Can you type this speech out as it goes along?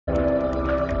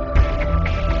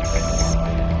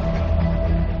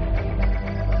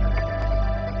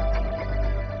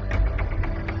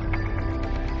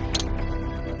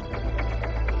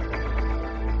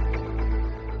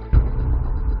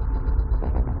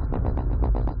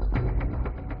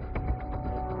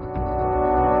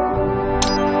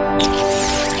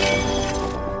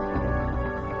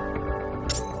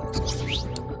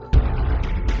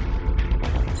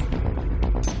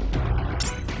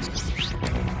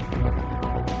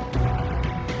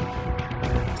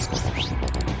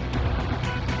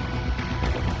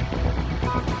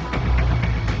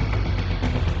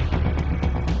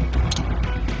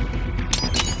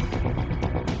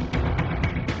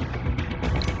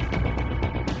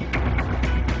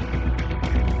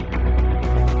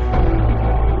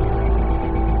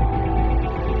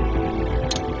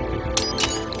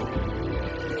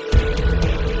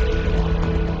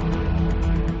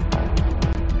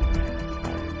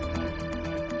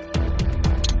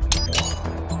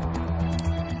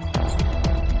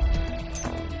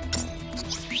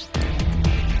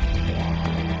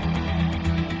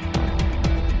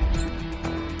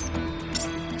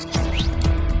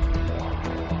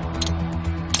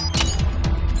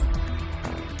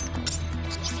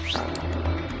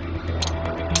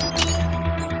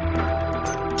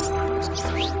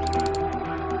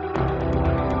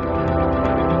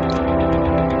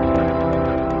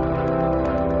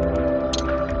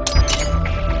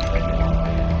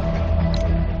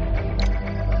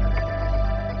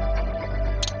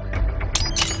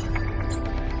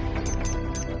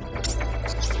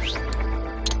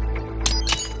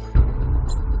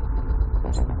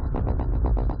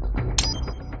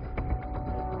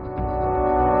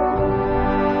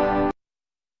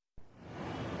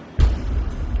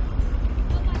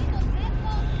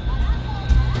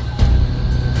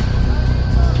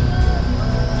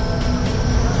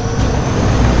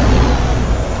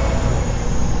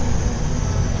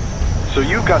So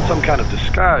you've got some kind of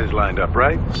disguise lined up,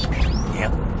 right?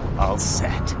 Yep, all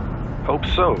set. Hope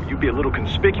so. You'd be a little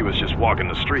conspicuous just walking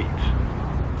the streets.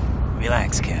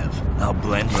 Relax, Kev. I'll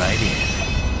blend right in.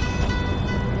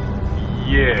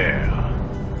 Yeah.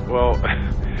 Well,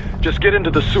 just get into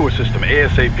the sewer system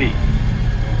ASAP.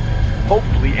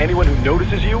 Hopefully anyone who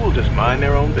notices you will just mind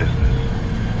their own business.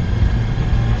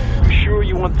 You sure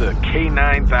you want the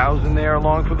K9000 there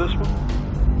along for this one?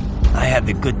 I had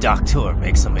the good doctor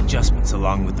make some adjustments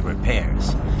along with the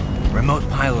repairs. Remote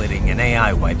piloting and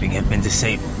AI wiping have been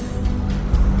disabled.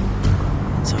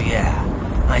 So yeah,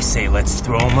 I say let's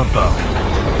throw him a bone.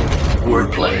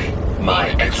 Wordplay.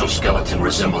 My exoskeleton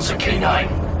resembles a canine.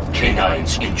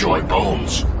 Canines enjoy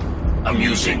bones.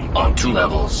 Amusing on 2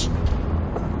 levels.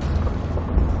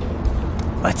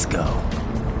 Let's go.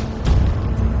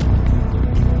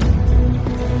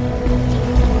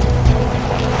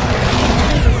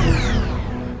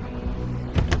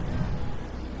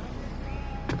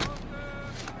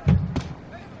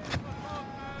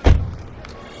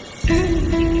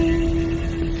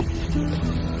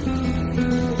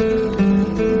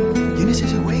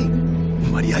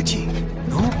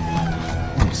 ¿No?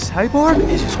 ¿Un cyborg?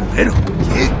 Ese sombrero.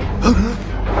 ¿Qué?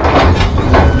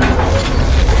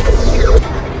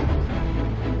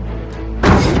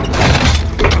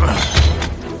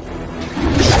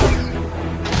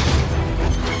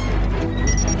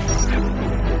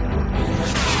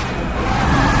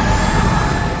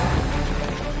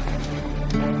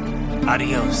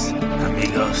 Adiós,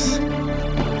 amigos.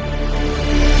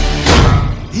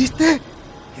 ¿Viste?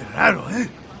 Qué raro, ¿eh?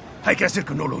 Hay que hacer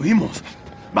que no lo vimos.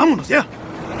 ¡Vámonos ya!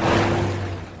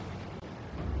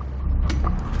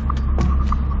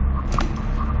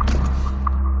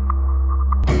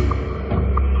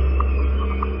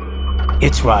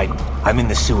 It's Raiden. I'm in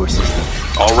the sewer system.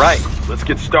 All right, let's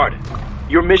get started.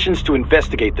 Your mission's to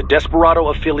investigate the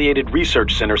Desperado-affiliated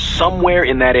research center somewhere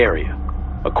in that area.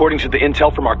 According to the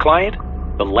intel from our client,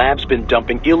 the lab's been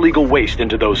dumping illegal waste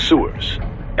into those sewers.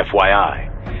 FYI.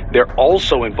 They're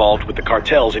also involved with the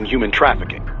cartels in human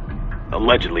trafficking.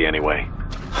 Allegedly, anyway.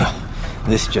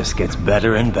 This just gets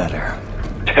better and better.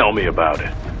 Tell me about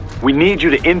it. We need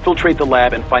you to infiltrate the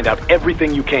lab and find out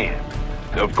everything you can.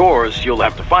 Of course, you'll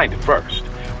have to find it first.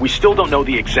 We still don't know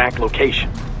the exact location.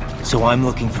 So I'm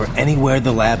looking for anywhere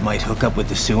the lab might hook up with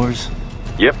the sewers?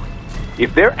 Yep.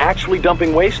 If they're actually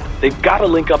dumping waste, they've got to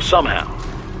link up somehow.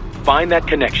 Find that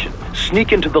connection,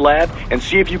 sneak into the lab, and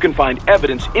see if you can find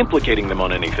evidence implicating them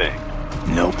on anything.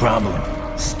 No problem.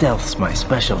 Stealth's my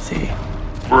specialty.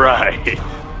 Right.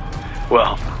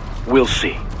 Well, we'll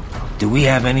see. Do we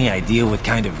have any idea what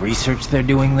kind of research they're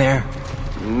doing there?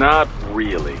 Not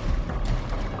really.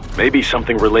 Maybe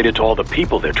something related to all the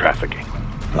people they're trafficking.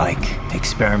 Like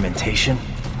experimentation?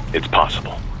 It's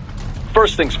possible.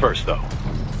 First things first, though.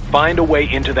 Find a way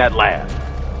into that lab.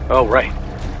 Oh, right.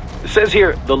 It says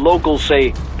here, the locals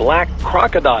say black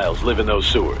crocodiles live in those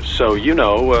sewers, so, you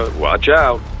know, watch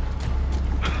out.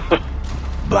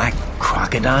 Black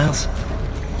crocodiles?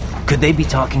 Could they be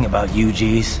talking about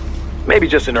UGs? Maybe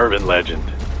just an urban legend.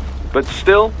 But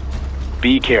still,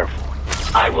 be careful.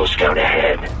 I will scout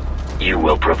ahead. You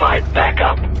will provide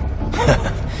backup.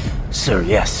 Sir,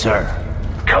 yes, sir.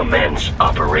 Commence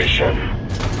operation.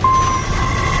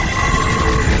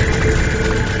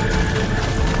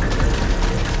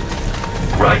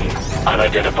 Right.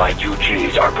 Unidentified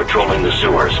UGs are patrolling the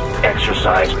sewers.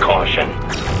 Exercise caution.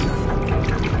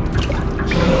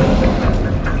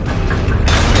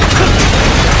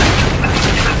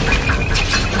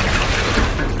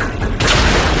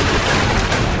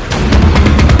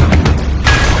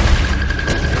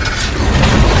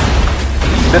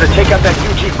 Better take out that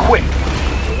UG quick.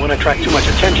 Don't want to attract too much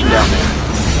attention down there.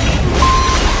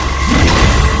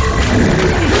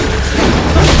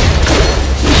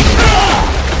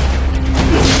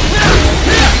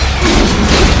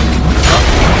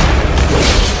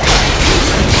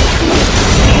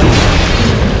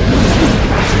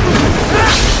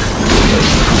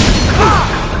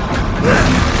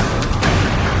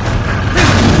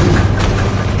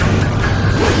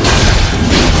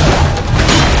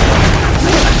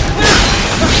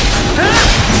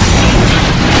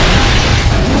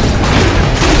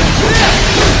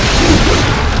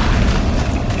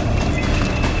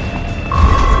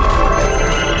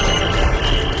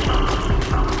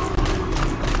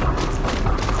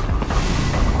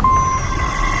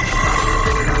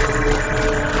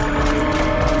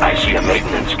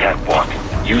 this catwalk.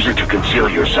 Use it to conceal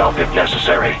yourself if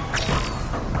necessary.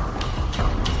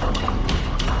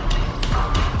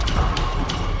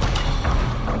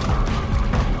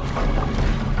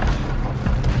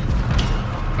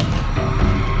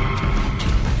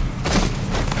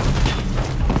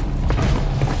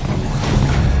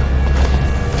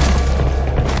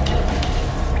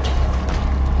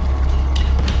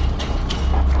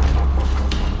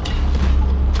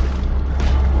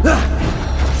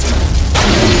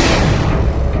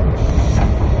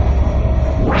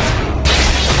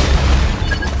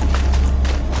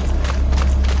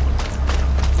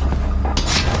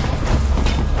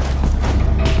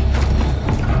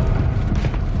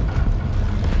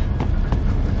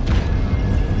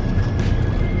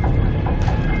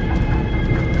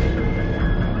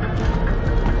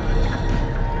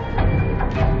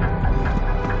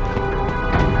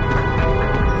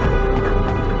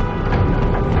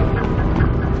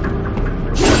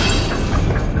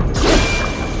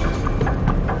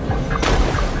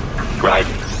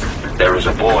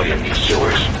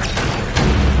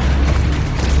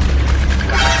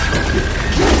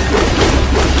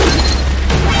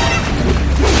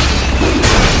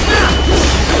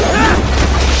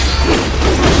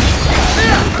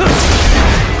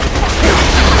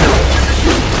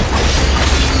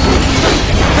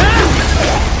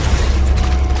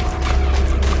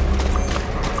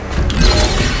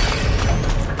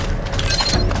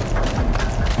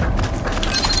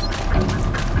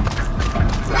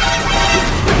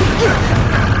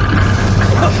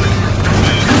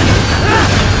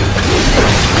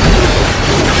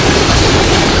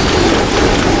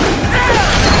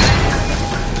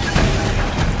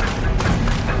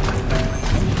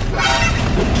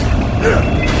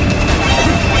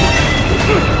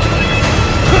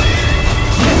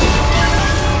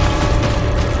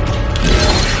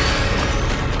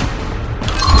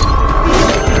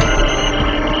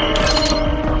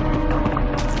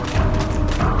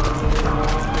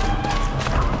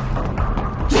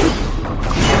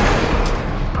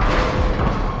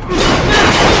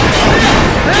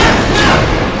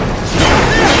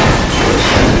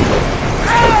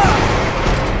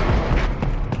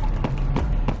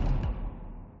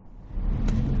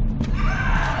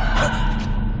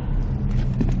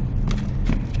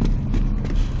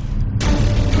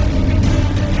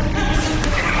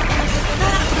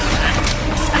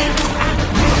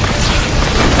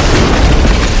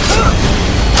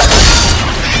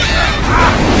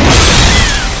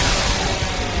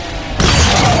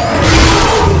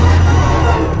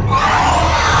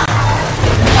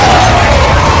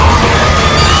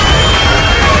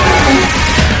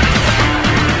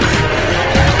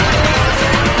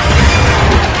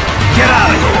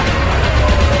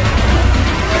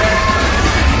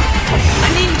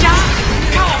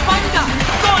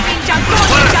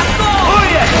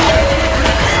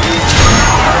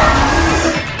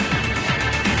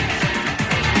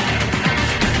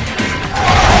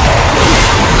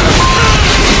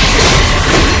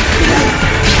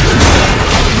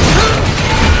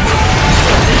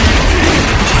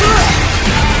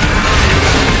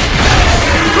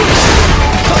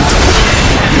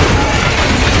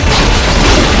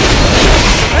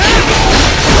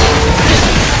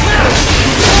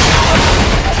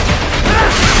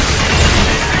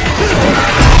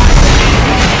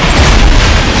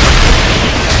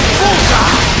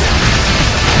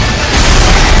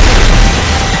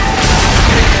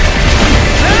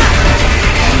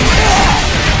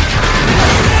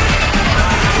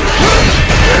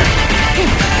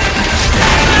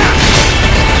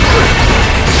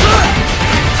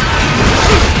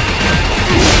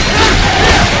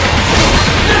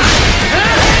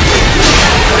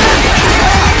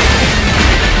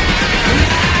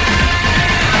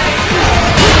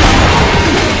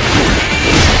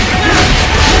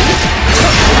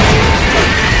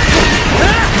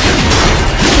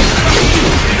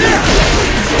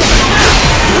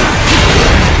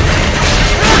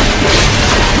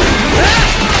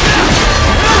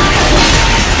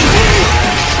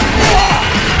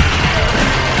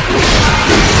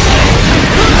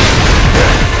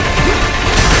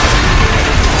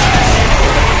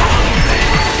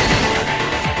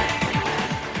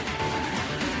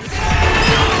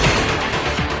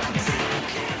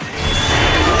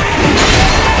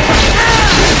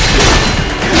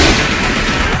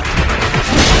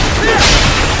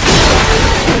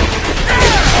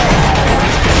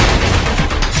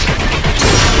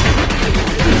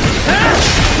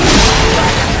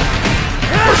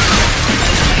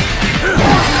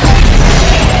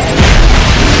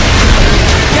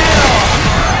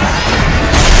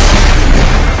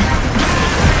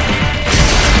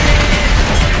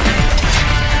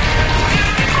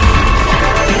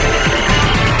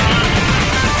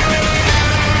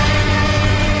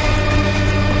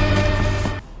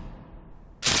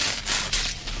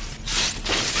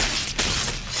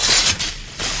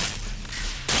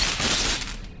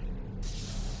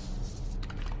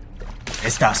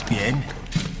 ¿Estás bien?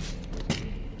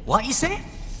 What you say?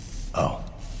 Oh.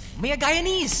 Me a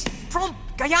Guyanese, from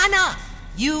Guyana.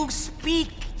 You speak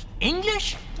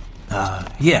English?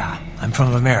 Yeah, I'm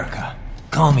from America.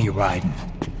 Call me Raiden.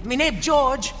 Me name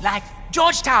George, like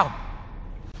Georgetown.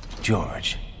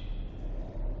 George.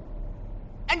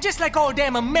 And just like all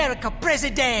damn America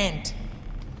president.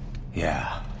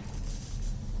 Yeah.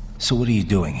 So what are you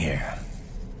doing here?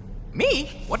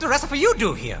 Me? What the rest of you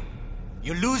do here?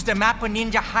 You lose the map of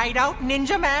Ninja Hideout,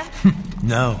 Ninja Man?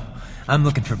 No, I'm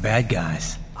looking for bad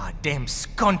guys. Ah, damn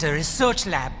Skunter research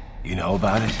lab. You know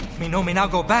about it? Me know me now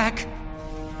go back.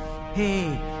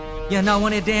 Hey, you're not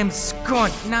one of them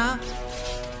skunt, nah?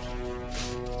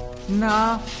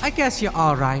 Nah, I guess you're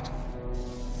alright.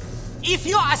 If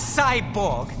you're a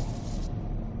cyborg,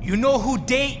 you know who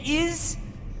Day is?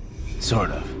 Sort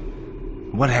of.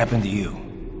 What happened to you?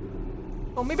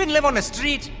 Oh, me been live on the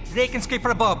street, rake and scrape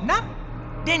for a bob, nah?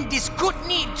 Then this good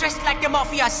need dressed like the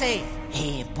mafia say,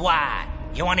 hey boy,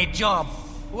 you want a job?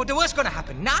 What the worst gonna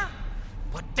happen, nah?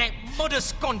 But that mother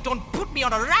skunt don't put me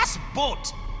on a ras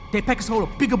boat. They pack us all a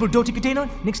big old dirty container.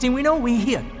 Next thing we know, we're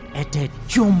here at that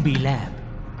zombie lab.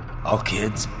 All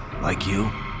kids? Like you?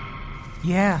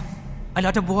 Yeah, a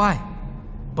lot of boy.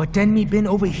 But then me been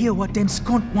over here what them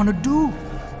skunt wanna do.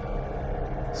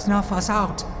 Snuff us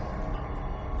out.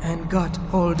 And got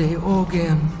all day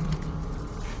organ.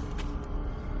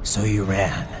 So you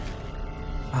ran?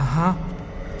 Uh-huh.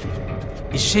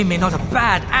 Is she me not a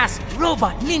bad-ass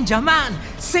robot ninja man,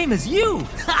 same as you?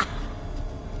 Ha!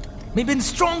 Me been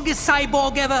strongest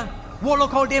cyborg ever.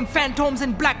 Warlock all them phantoms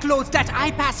in black clothes that eye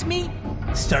pass me.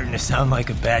 Starting to sound like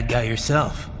a bad guy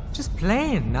yourself. Just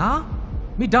playing, nah?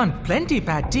 Me done plenty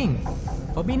bad thing.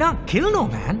 But me not kill no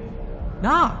man.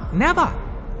 Nah, never.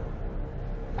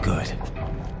 Good.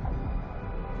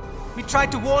 Me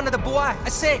tried to warn the boy. I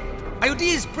say,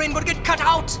 IOD's brain gonna get cut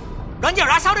out. Run your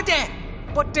ass out of there.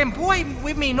 But them boy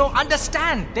with me no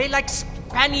understand. They like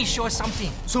Spanish or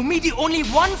something. So me the only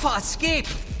one for escape.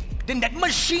 Then that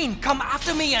machine come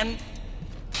after me and...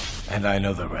 And I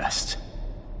know the rest.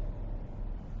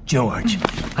 George,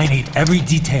 I need every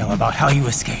detail about how you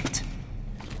escaped.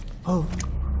 Oh.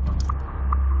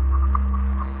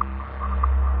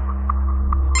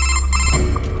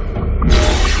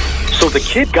 So the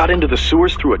kid got into the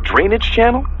sewers through a drainage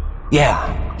channel?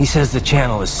 Yeah, he says the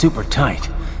channel is super tight,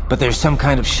 but there's some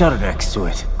kind of shutter next to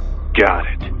it. Got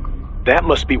it. That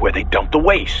must be where they dumped the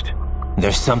waste.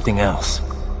 There's something else.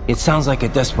 It sounds like a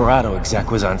Desperado exec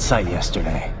was on site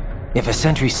yesterday. If a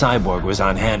Sentry cyborg was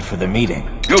on hand for the meeting.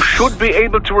 You should be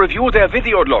able to review their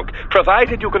video log,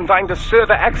 provided you can find the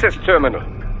server access terminal.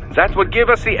 That will give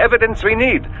us the evidence we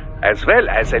need, as well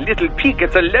as a little peek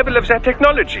at the level of their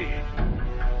technology.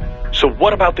 So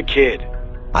what about the kid?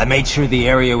 I made sure the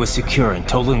area was secure and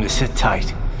told him to sit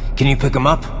tight. Can you pick him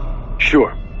up?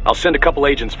 Sure. I'll send a couple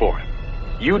agents for him.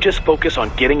 You just focus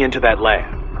on getting into that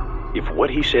lab. If what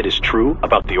he said is true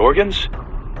about the organs,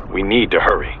 we need to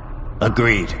hurry.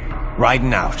 Agreed.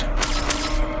 Riding out.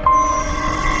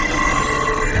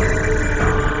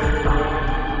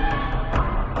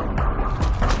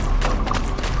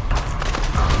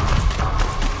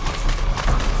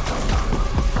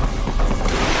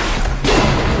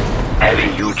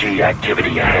 Heavy UG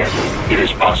activity ahead. It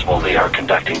is possible they are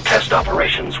conducting test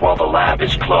operations while the lab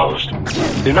is closed.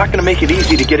 They're not gonna make it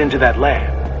easy to get into that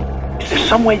lab. Is there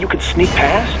some way you could sneak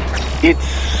past?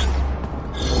 It's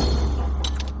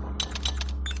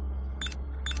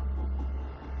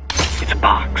a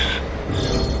box.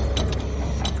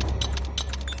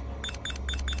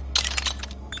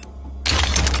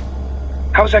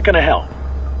 How's that gonna help?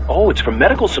 Oh, it's for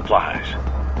medical supplies.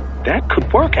 That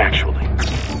could work, actually.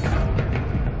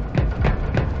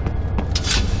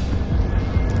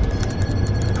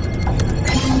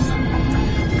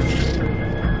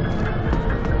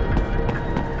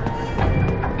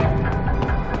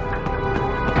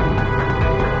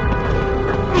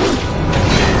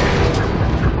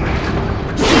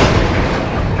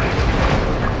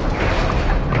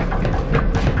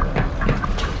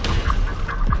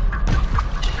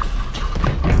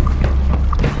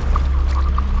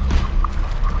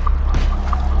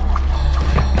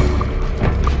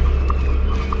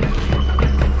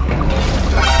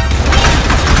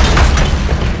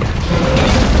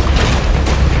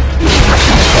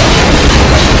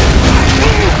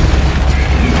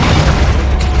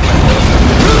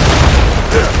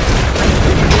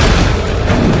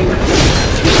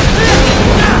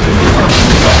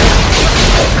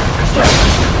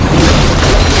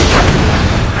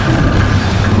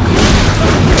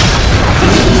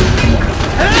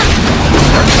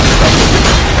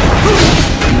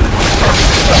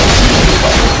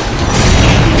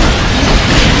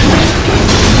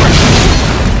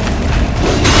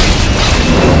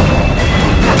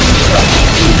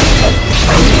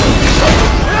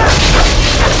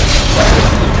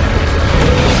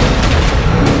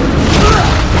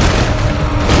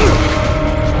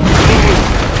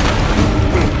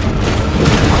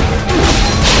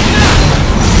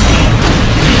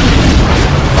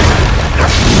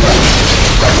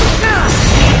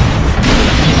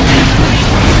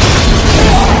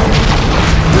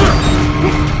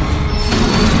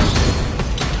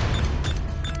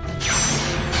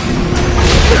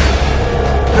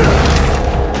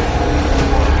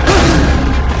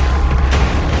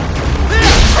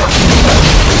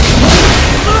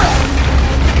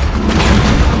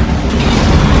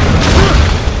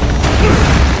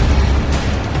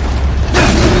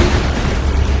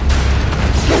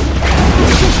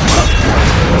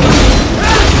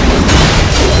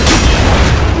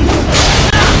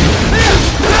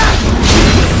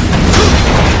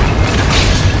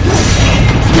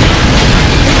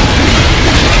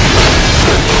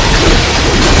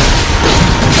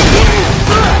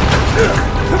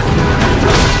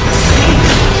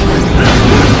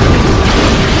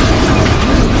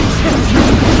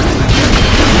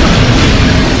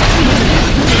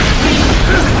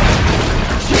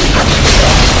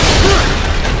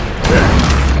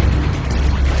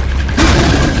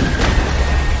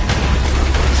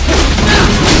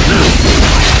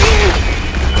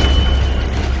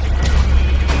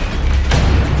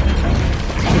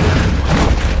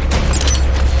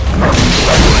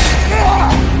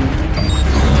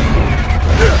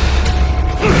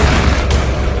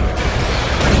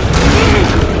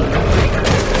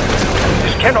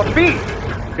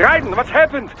 Raiden, what's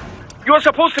happened? You are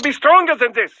supposed to be stronger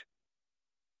than this.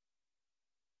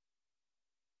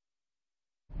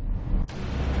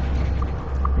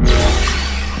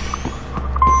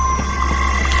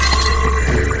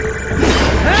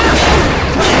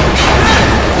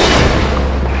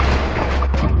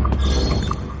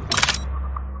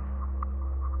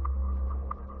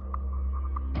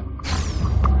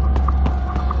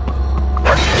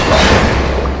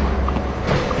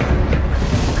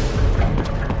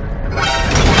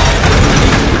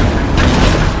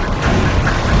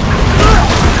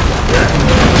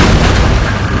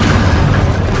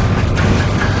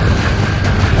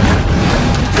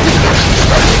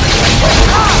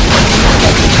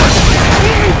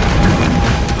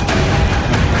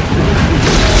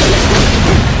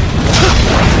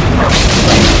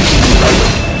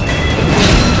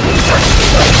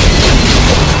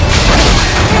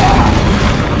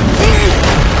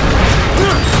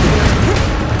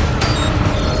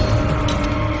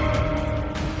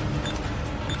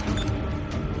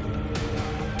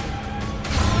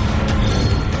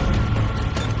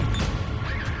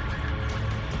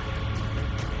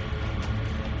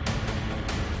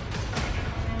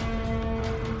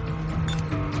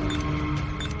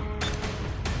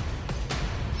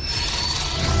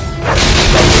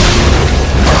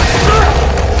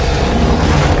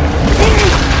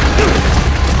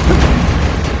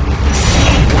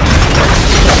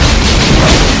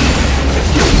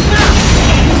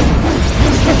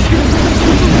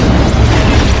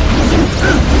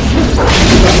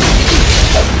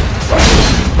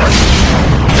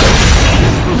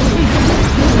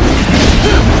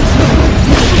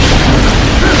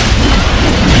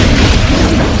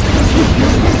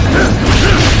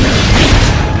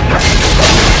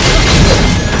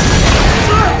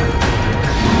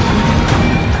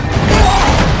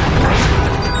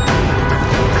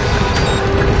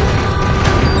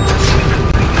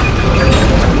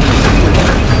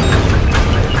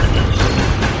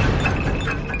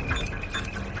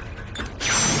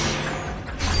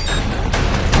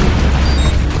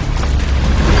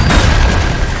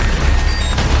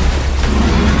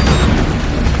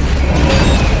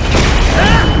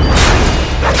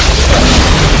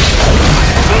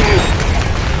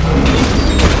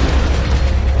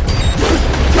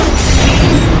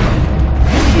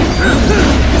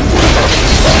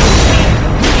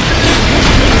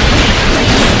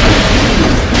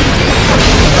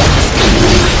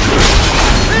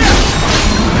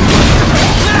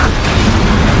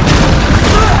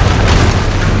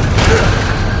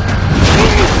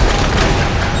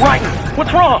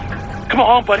 What's wrong? Come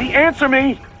on, buddy, answer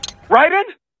me! Raiden?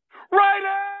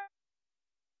 Raiden!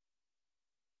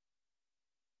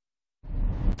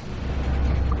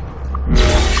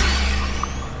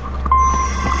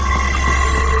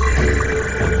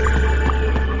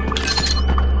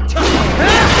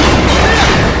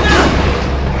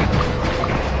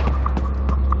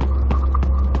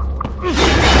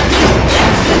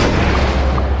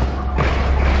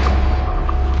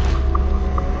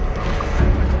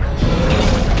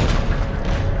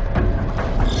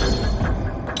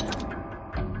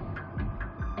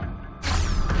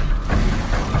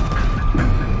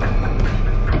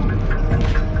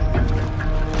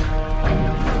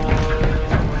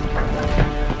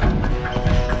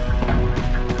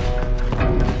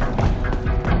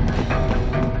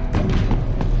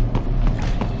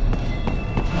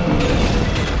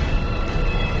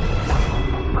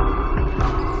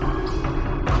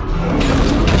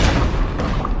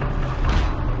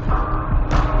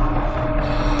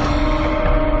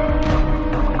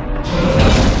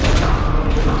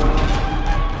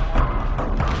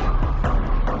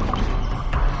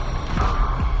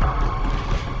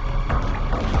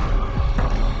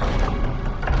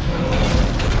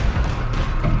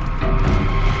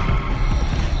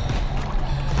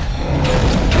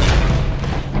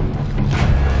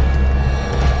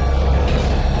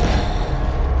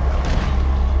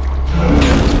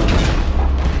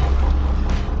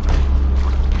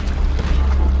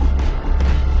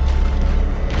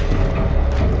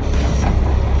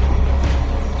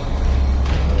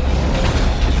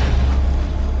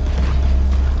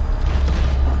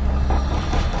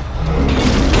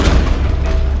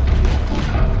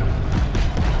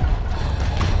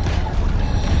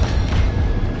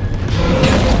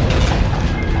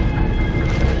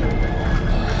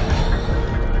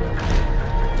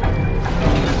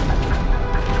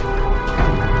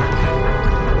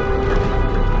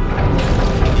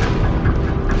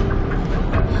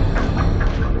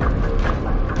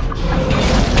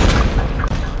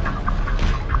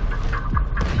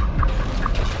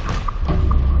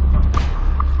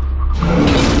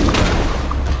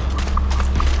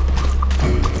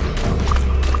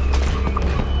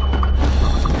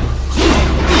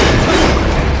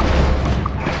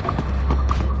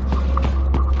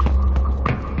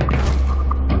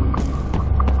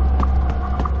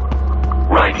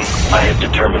 I have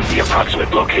determined the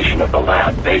approximate location of the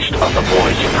lab based on the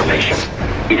boy's information.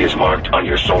 It is marked on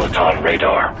your Soliton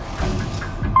radar.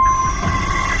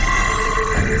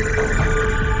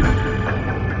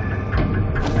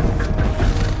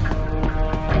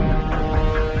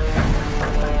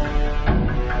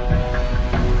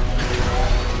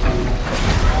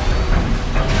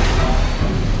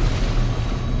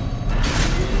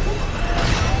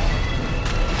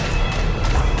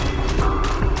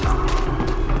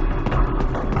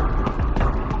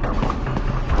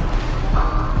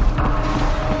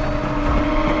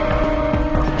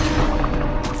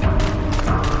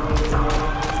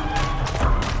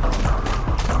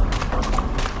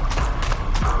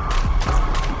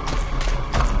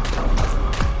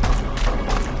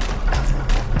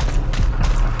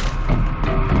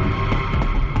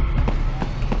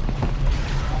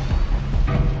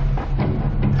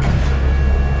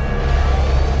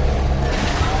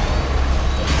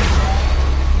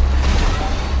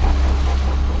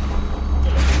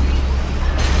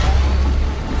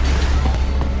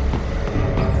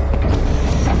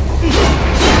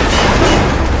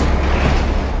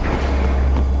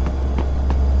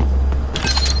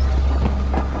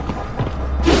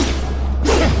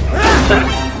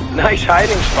 Nice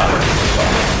hiding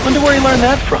spot. Wonder where he learned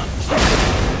that from.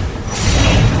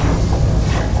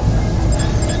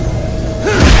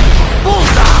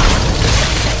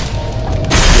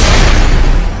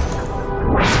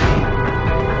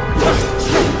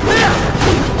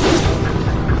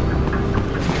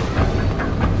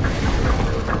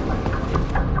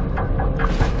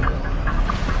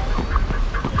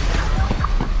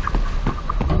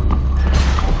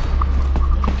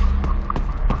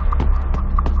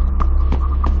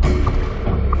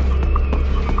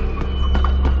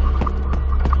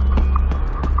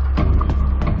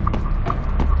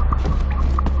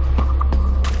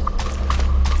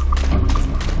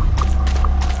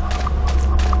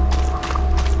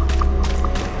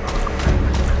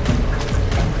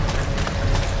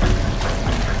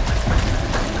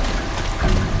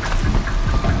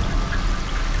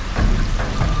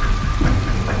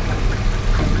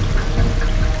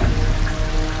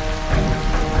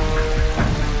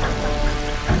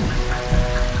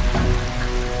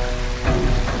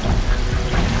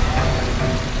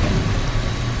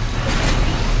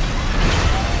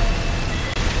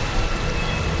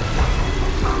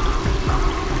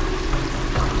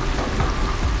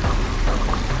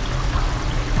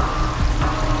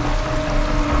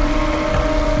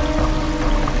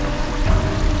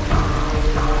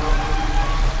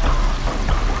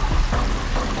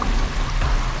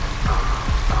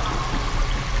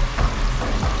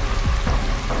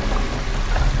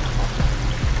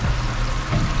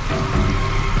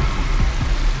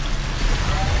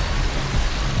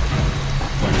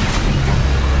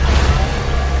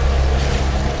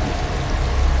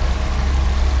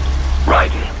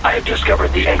 I have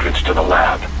discovered the entrance to the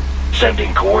lab.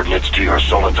 Sending coordinates to your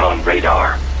Soliton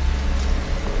radar.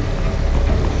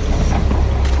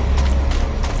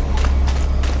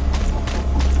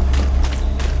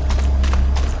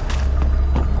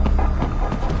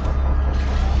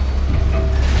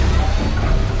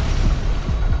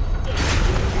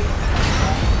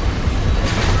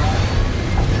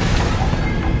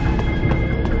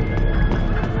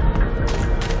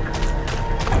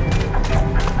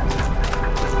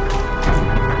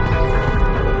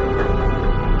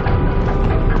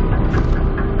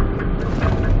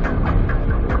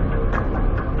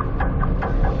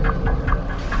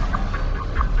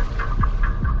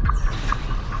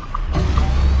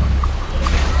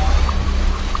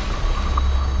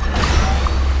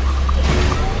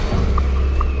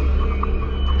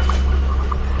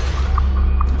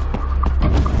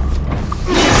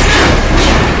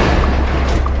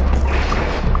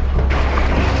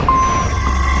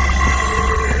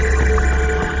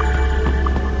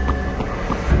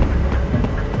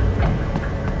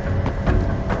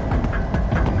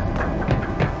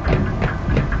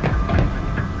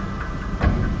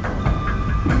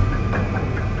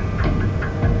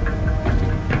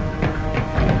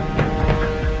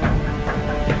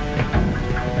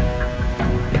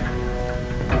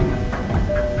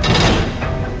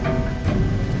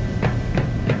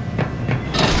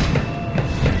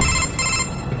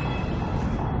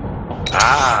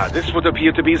 This would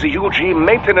appear to be the UG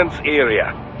maintenance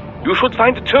area. You should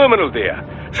find a terminal there.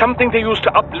 Something they use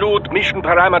to upload mission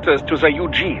parameters to the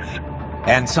UGs.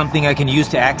 And something I can use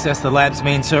to access the lab's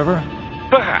main server?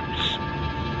 Perhaps.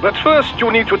 But first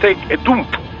you need to take a dump.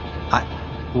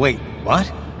 Wait,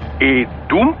 what? A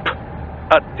dump?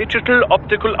 A digital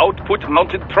optical output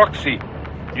mounted proxy.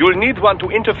 You'll need one to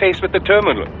interface with the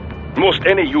terminal. Most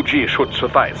any UG should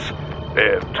suffice.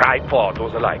 A tripod or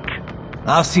the like.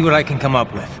 I'll see what I can come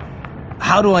up with.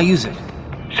 How do I use it?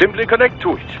 Simply connect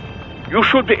to it. You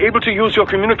should be able to use your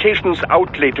communications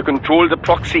outlet to control the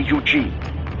proxy UG.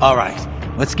 Alright,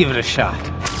 let's give it a shot.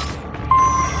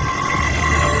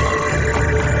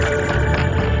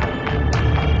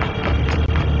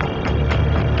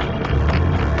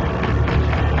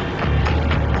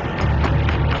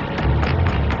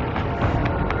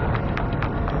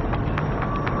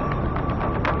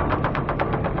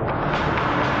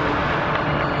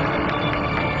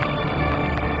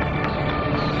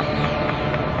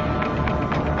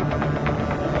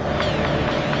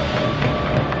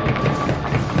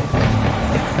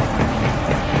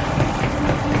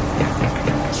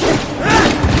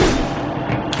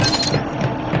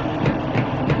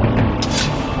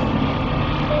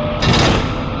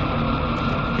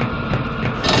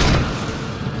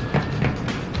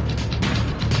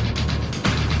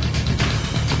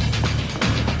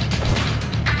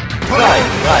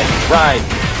 Right.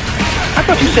 I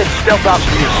thought you said stealth ops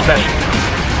were your specialty.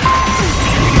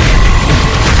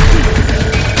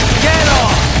 Get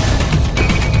off!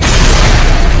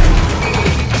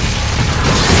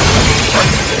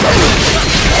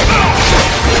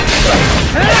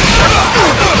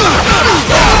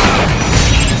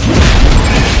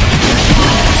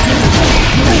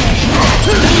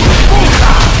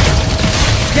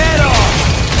 Get off!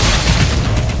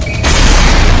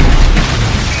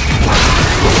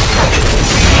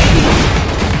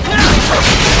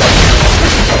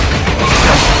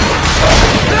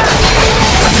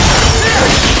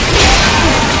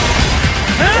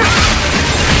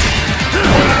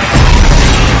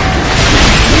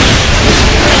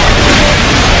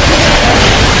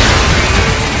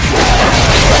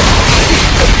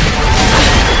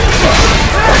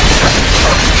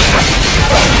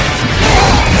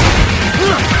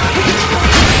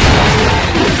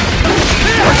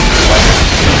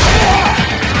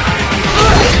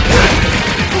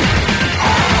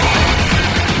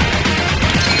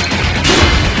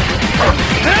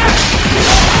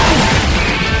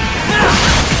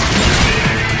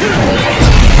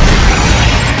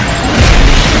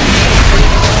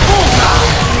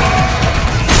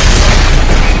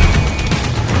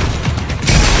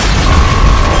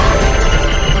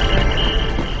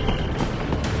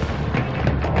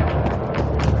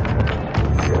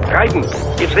 Raiden,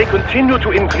 if they continue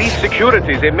to increase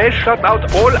security, they may shut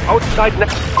out all outside...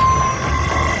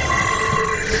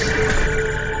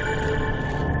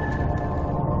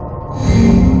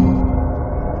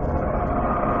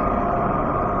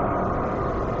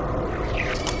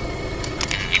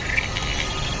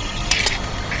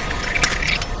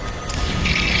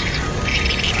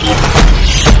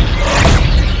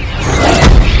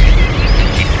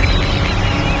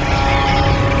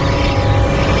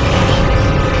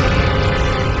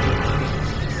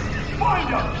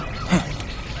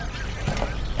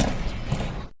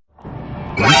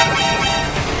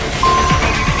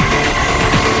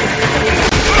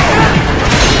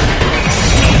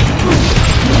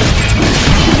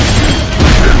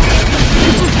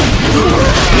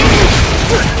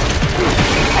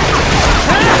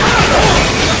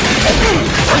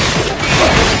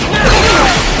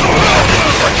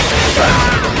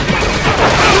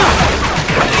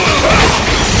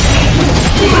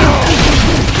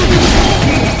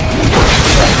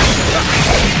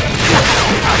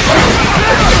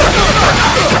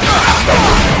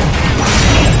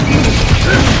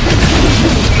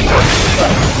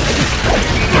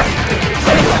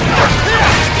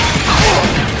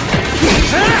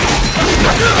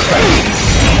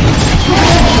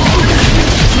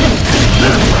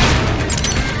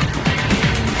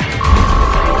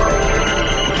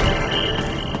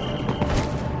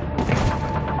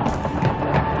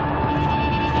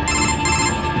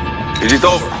 Is it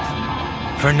over?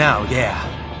 For now, yeah.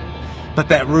 But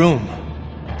that room,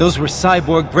 those were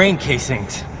cyborg brain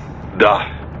casings. Duh,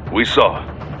 we saw.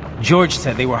 George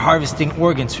said they were harvesting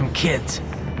organs from kids.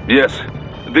 Yes,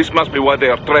 this must be why they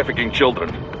are trafficking children.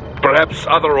 Perhaps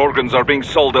other organs are being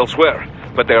sold elsewhere,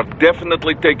 but they are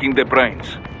definitely taking the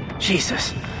brains.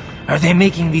 Jesus, are they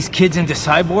making these kids into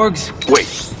cyborgs? Wait,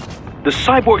 the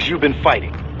cyborgs you've been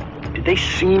fighting, did they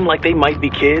seem like they might be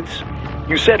kids?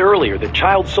 You said earlier that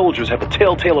child soldiers have a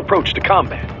telltale approach to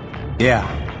combat. Yeah,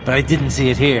 but I didn't see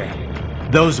it here.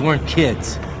 Those weren't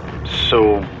kids.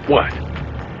 So, what?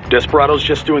 Desperado's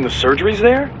just doing the surgeries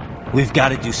there? We've got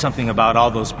to do something about all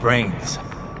those brains.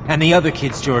 And the other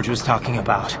kids George was talking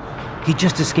about. He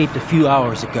just escaped a few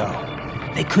hours ago.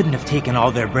 They couldn't have taken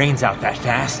all their brains out that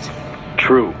fast.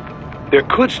 True. There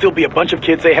could still be a bunch of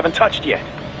kids they haven't touched yet.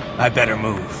 I better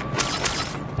move.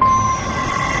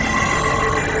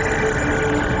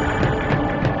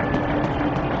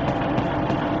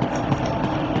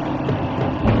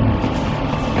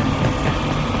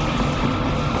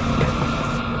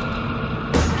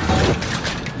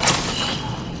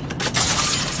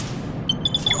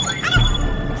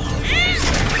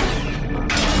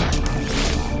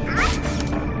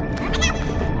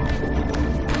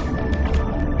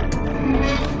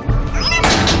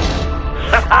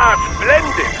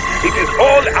 Splendid! It is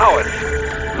all ours.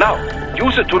 Now,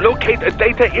 use it to locate a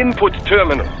data input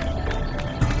terminal.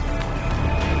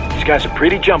 These guys are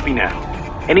pretty jumpy now.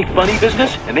 Any funny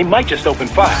business, and they might just open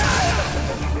fire.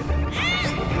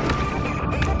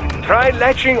 Try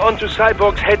latching onto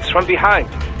cyborgs' heads from behind.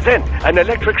 Then, an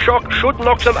electric shock should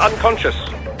knock them unconscious.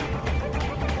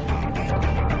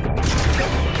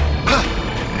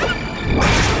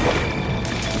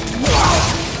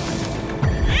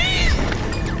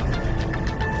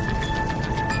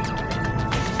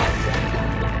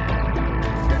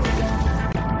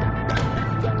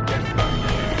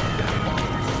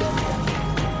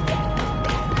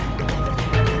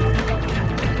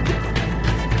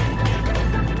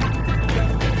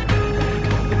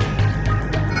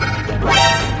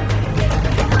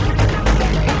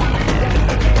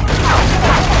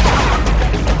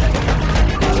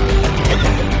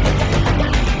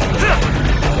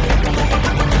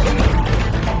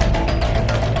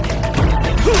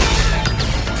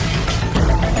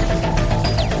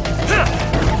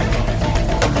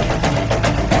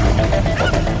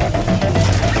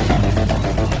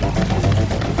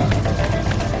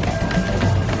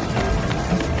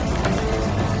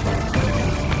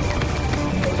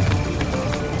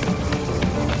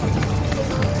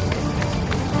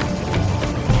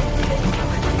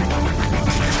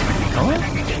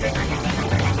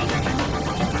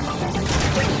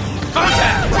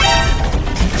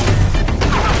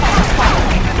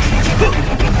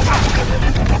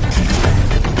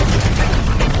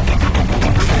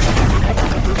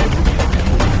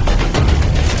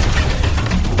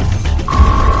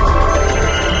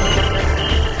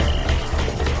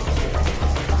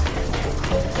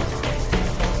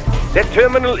 That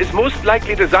terminal is most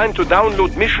likely designed to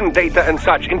download mission data and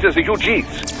such into the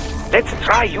UGs. Let's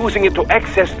try using it to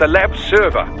access the lab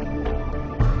server.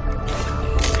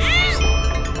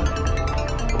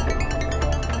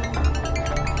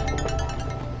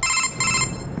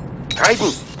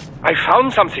 Raiden, I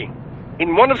found something.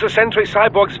 In one of the Sentry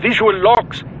Cyborg's visual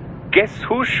logs. Guess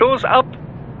who shows up?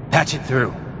 Patch it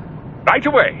through. Right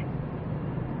away.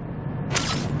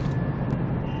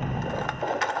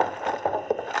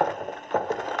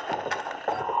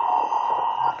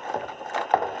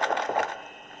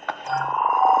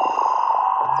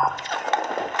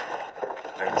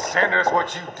 Send us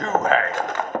what you do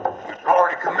have. You've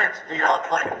already commenced the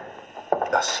plan.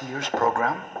 The Sears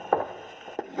program?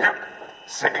 Yep.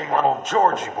 Same one old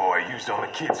Georgie boy used on the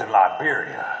kids in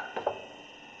Liberia.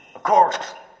 Of course,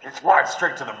 it's wired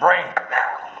straight to the brain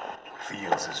now.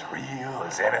 Feels as real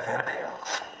as anything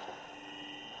else.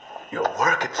 Your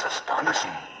work is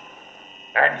astonishing.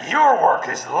 And your work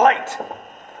is late.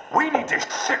 We need to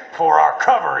ship before our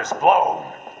cover is blown.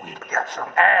 We've got some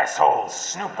assholes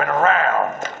snooping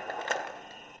around.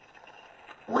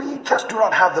 We just do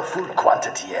not have the full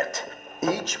quantity yet.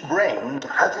 Each brain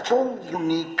has its own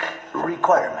unique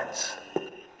requirements.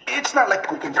 It's not like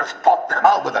we can just pop them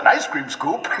out with an ice cream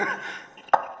scoop.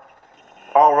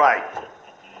 All right.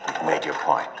 You've made your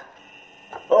point.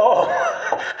 Oh,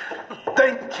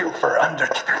 thank you for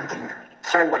understanding.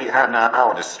 Send what you have now,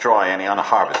 or destroy any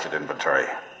unharvested inventory.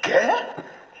 Okay?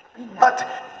 But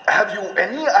have you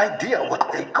any idea what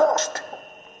they cost?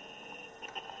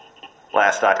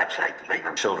 Last I checked,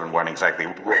 children weren't exactly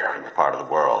rare in this part of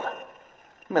the world.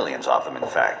 Millions of them, in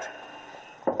fact.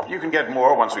 You can get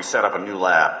more once we set up a new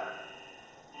lab.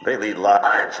 They lead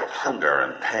lives of hunger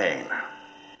and pain.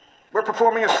 We're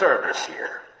performing a service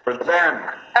here for them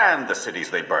and the cities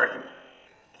they burden.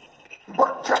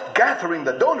 But just gathering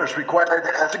the donors required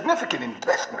a significant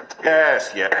investment.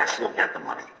 Yes, you'll get the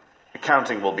money.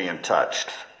 Accounting will be in touch.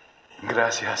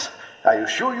 Gracias. I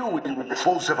assure you we will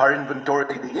dispose of our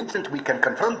inventory the instant we can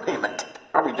confirm payment.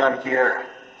 Are we done here?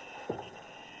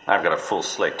 I've got a full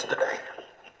slate today.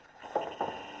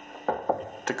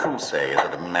 Tecumseh is a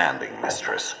demanding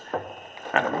mistress,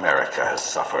 and America has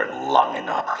suffered long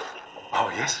enough.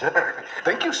 Oh, yes, sir.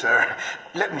 Thank you, sir.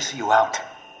 Let me see you out.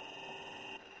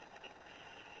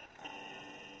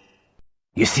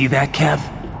 You see that, Kev?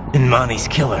 Inmani's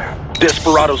killer.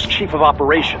 Desperado's chief of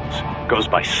operations goes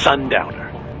by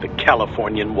Sundowner, the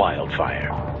Californian wildfire.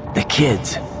 The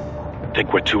kids.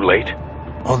 Think we're too late?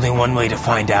 Only one way to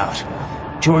find out.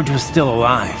 George was still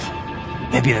alive.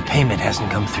 Maybe the payment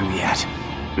hasn't come through yet.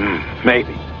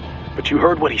 Maybe. But you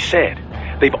heard what he said.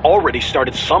 They've already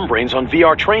started some brains on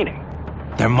VR training.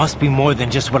 There must be more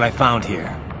than just what I found here.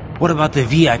 What about the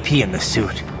VIP in the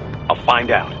suit? I'll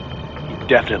find out. He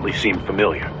definitely seemed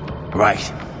familiar.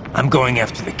 Right. I'm going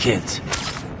after the kids.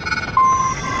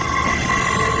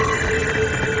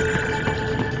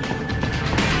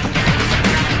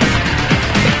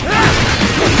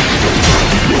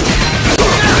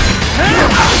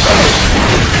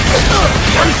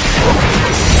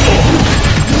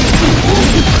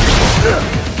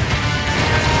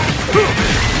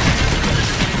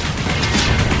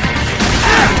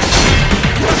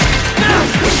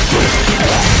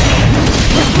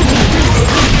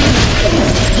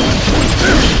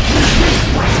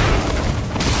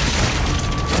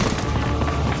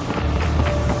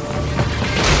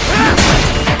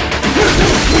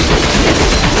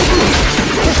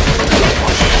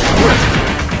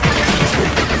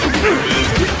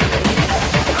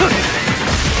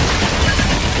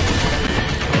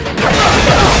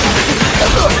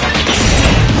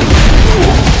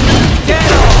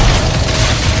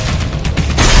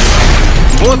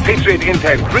 More Patriot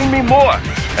intel, bring me more,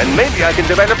 and maybe I can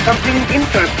develop something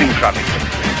interesting from it.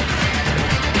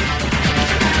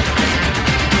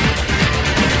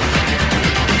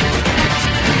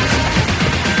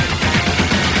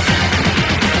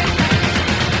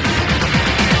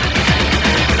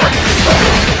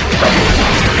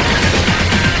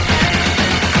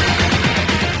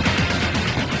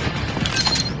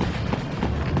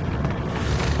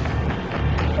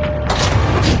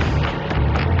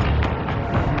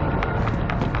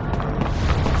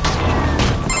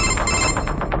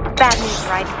 Bad news,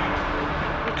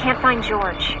 Raiden. We can't find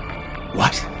George.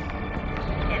 What?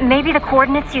 Maybe the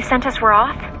coordinates you sent us were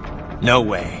off? No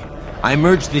way. I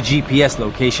merged the GPS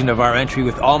location of our entry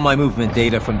with all my movement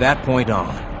data from that point on.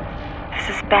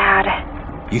 This is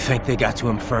bad. You think they got to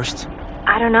him first?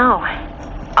 I don't know.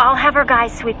 I'll have our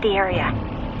guys sweep the area.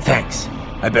 Thanks.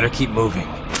 I better keep moving.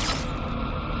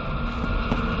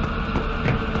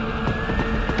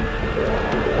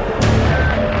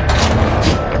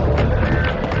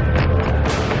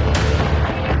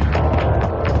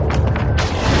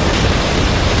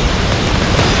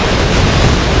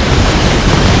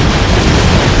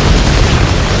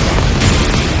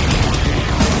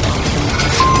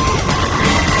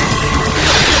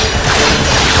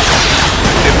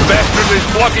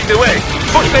 Blocking the way.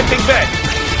 Push that thing back.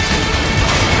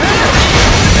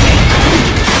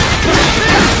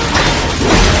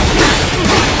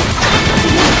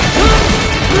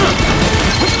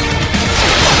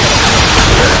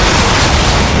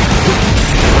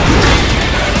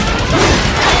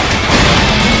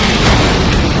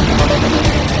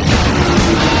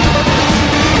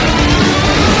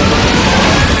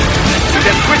 You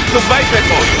can switch to biped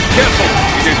mode. Careful.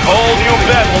 It is all new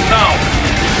battle now.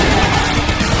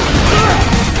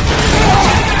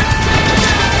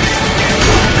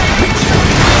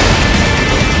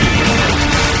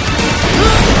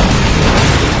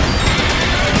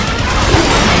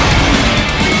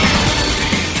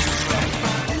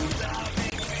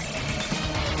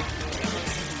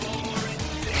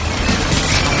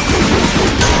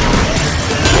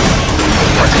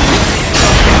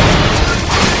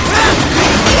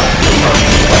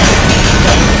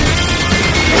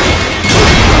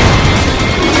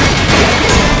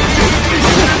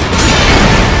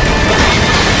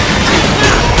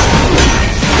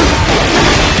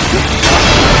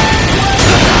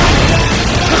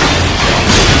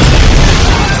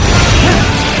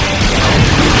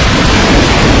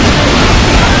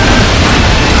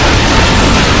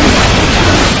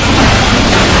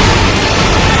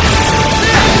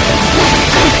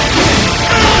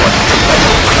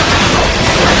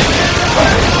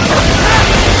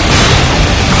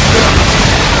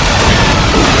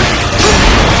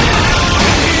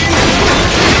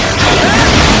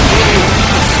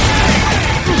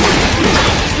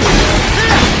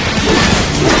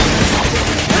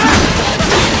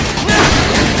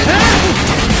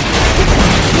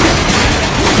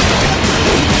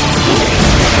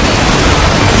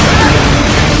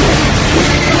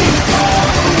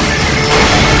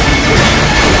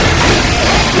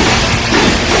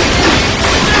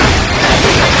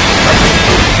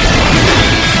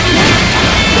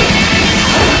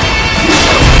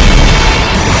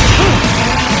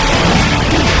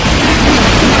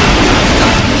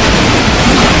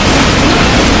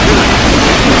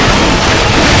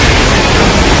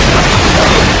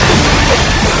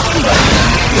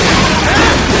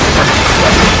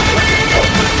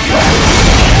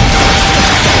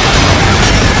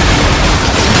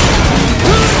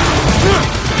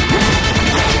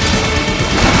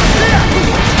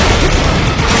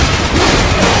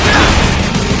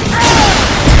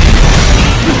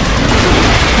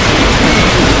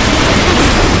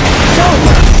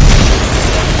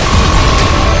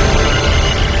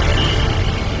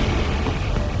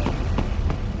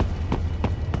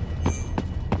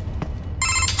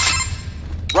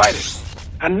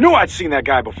 knew I'd seen that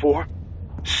guy before.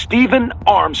 Stephen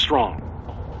Armstrong.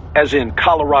 As in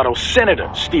Colorado Senator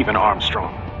Stephen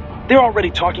Armstrong. They're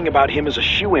already talking about him as a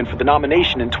shoo-in for the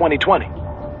nomination in 2020.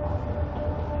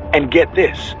 And get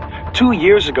this. 2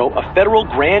 years ago, a federal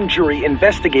grand jury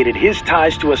investigated his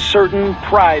ties to a certain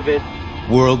private...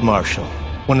 World Marshal.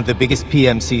 One of the biggest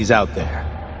PMCs out there.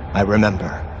 I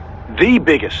remember. The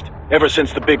biggest, ever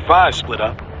since the Big Five split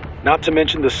up. Not to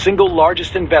mention the single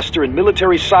largest investor in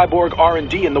military cyborg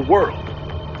R&D in the world.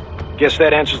 Guess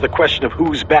that answers the question of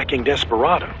who's backing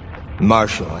Desperado.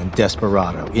 Marshall and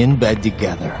Desperado in bed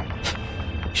together.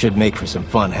 Should make for some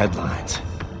fun headlines.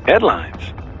 Headlines?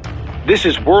 This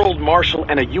is World Marshal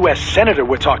and a U.S. Senator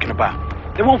we're talking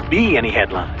about. There won't be any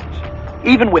headlines.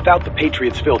 Even without the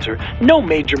Patriots filter, no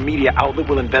major media outlet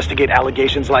will investigate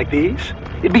allegations like these.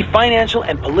 It'd be financial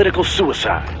and political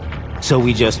suicide. So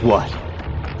we just what?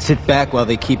 Sit back while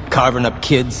they keep carving up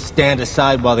kids, stand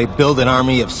aside while they build an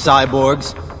army of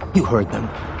cyborgs? You heard them.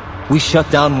 We shut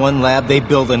down one lab, they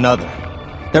build another.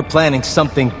 They're planning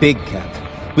something big,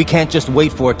 Kev. We can't just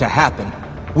wait for it to happen.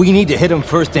 We need to hit them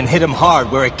first and hit them hard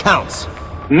where it counts.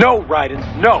 No,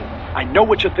 Raiden, no. I know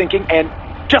what you're thinking, and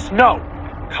just know.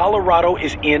 Colorado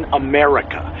is in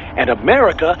America, and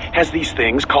America has these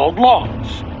things called laws.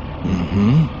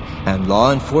 Mm-hmm. And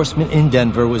law enforcement in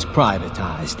Denver was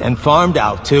privatized and farmed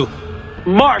out to...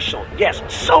 Marshall, yes,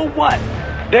 so what?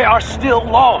 There are still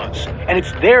laws, and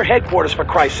it's their headquarters, for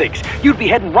Christ's sakes. You'd be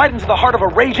heading right into the heart of a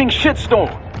raging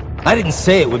shitstorm. I didn't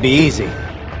say it would be easy.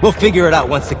 We'll figure it out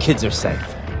once the kids are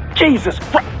safe. Jesus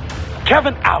Christ!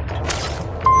 Kevin, out!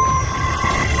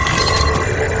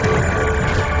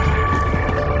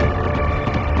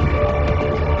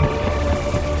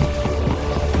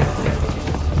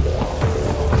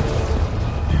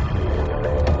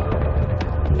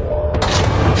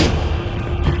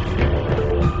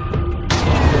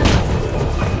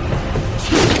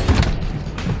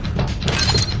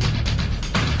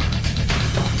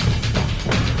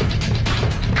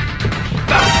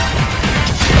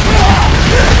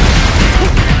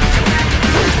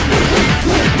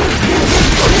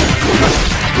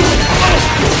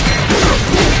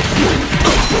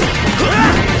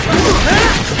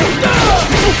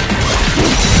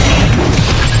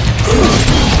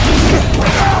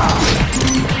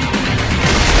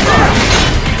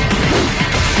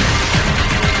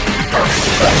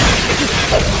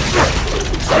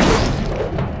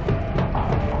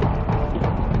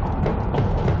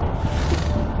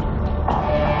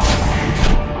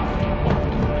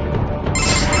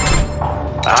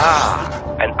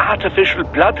 An artificial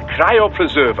blood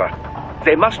cryopreserver.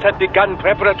 They must have begun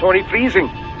preparatory freezing.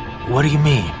 What do you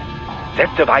mean?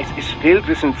 That device is filled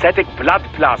with synthetic blood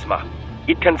plasma.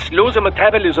 It can slow the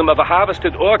metabolism of a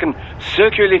harvested organ,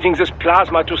 circulating this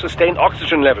plasma to sustain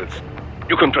oxygen levels.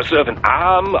 You can preserve an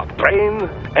arm, a brain,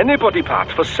 any body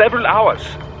part for several hours.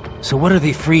 So what are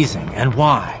they freezing, and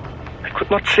why? I could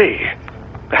not say.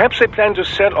 Perhaps they plan to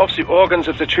sell off the organs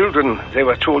of the children they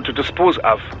were told to dispose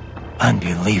of.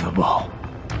 Unbelievable.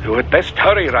 You had best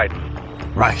hurry,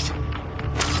 Raiden. Right.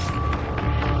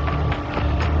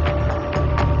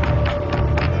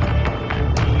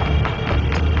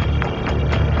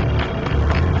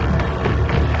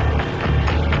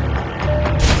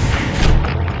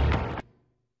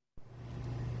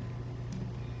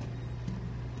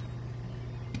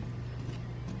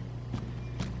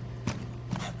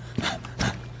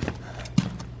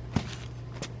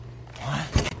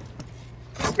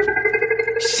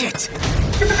 Shit!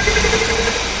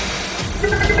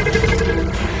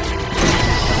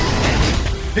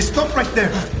 Hey, stop right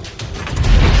there!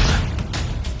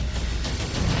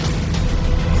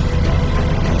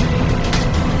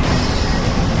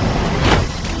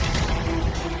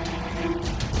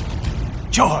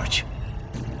 George!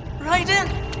 Raiden!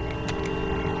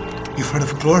 You've heard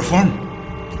of chloroform?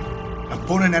 A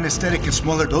potent anesthetic in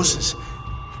smaller doses.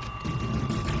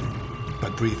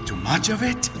 But breathe too much of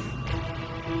it?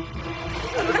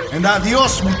 And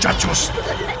adios, muchachos!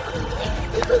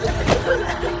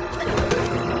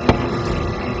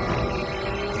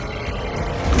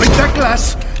 Break that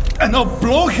glass, and I'll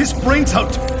blow his brains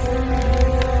out!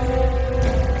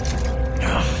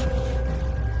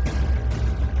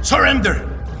 Surrender!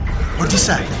 Or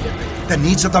decide, the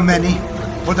needs of the many,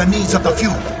 or the needs of the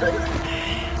few.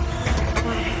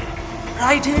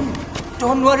 Raiden,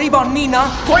 don't worry about me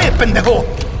now. Quiet, pendejo!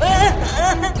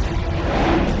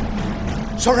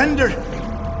 Surrender!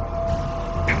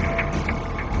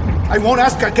 I won't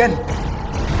ask again.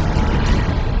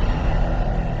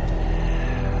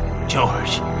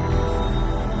 George,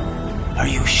 are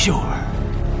you sure?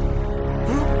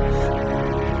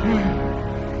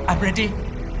 I'm ready.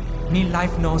 Me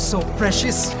life now so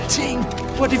precious. Ting,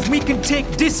 what if we can take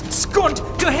this skunt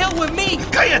to hell with me?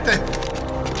 Cállate!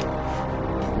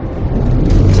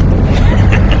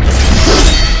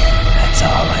 That's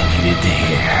all I needed to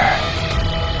hear.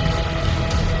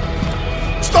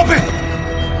 Stop it!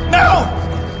 Now!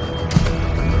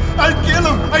 I'll kill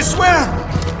him, I swear!